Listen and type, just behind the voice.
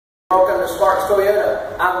Welcome to Sparks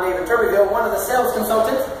Toyota. I'm David Turbeville, one of the sales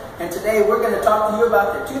consultants, and today we're going to talk to you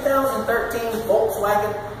about the 2013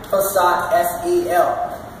 Volkswagen Passat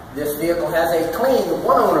SEL. This vehicle has a clean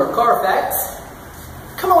one-owner Carfax.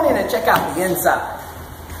 Come on in and check out the inside.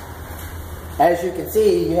 As you can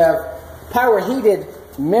see, you have power heated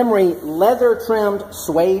memory leather trimmed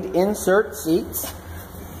suede insert seats.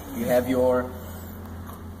 You have your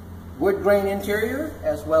wood grain interior,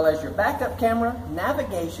 as well as your backup camera,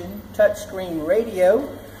 navigation, touchscreen radio.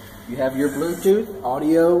 You have your Bluetooth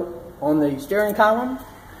audio on the steering column,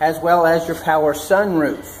 as well as your power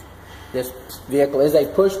sunroof. This vehicle is a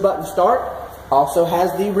push button start, also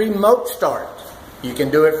has the remote start. You can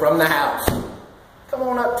do it from the house. Come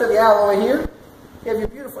on up to the alloy here. You have your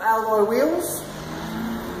beautiful alloy wheels.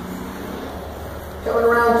 Coming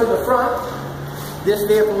around to the front, this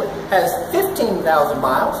vehicle has 15,000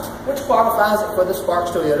 miles, which qualifies it for the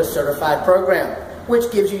Sparks Toyota Certified Program,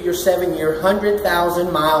 which gives you your 7-year,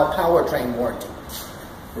 100,000-mile powertrain warranty.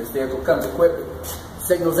 This vehicle comes equipped with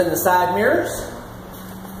signals in the side mirrors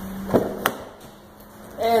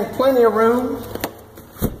and plenty of room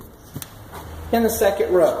in the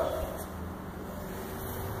second row.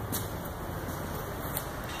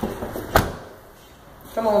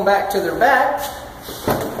 Come on back to the back.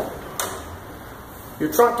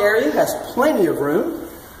 Your trunk area has plenty of room,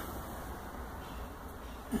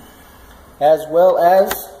 as well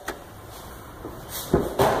as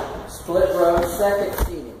split row second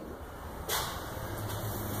seating.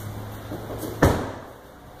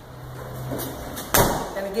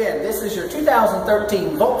 And again, this is your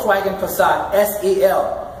 2013 Volkswagen Passat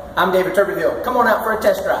SEL. I'm David Turbeville. Come on out for a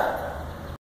test drive.